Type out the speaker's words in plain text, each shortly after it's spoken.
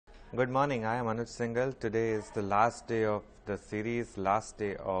Good morning. I am Anuj Singhal. Today is the last day of the series, last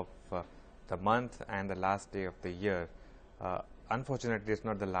day of the month, and the last day of the year. Unfortunately, it's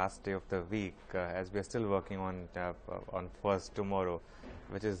not the last day of the week, as we are still working on first tomorrow,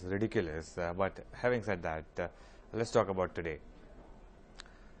 which is ridiculous. But having said that, let's talk about today.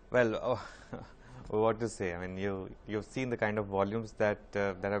 Well, what to say? I mean, you've seen the kind of volumes that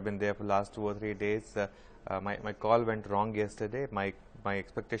have been there for last 2 or 3 days. My call went wrong yesterday. My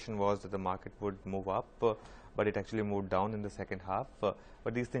expectation was that the market would move up, but it actually moved down in the second half. But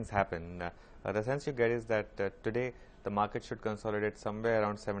these things happen. The sense you get is that today the market should consolidate somewhere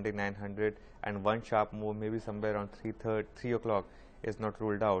around 7,900, and one sharp move maybe somewhere around 3 o'clock is not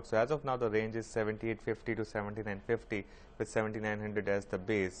ruled out. So as of now, the range is 7850 to 7950, with 7900 as the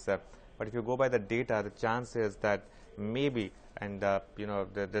base. But if you go by the data, the chance is that maybe, and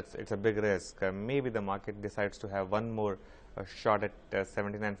it's a big risk, maybe the market decides to have one more shot at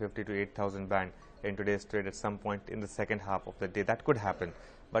 7950 to 8000 band in today's trade at some point in the second half of the day. That could happen.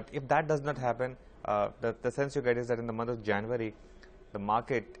 But if that does not happen, the sense you get is that in the month of January, the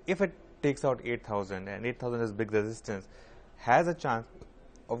market, if it takes out 8000, and 8000 is big resistance, has a chance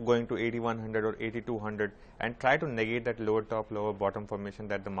of going to 8100 or 8200 and try to negate that lower top, lower bottom formation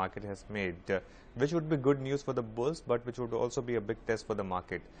that the market has made, which would be good news for the bulls, but which would also be a big test for the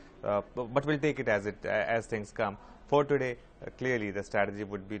market. But we'll take it as things come. For today, clearly the strategy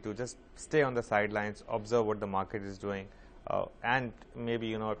would be to just stay on the sidelines, observe what the market is doing, and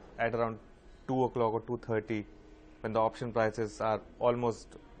maybe at around 2 o'clock or 2:30, when the option prices are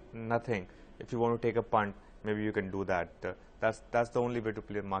almost nothing, if you want to take a punt, maybe you can do that. That's the only way to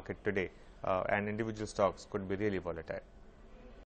play the market today, and individual stocks could be really volatile.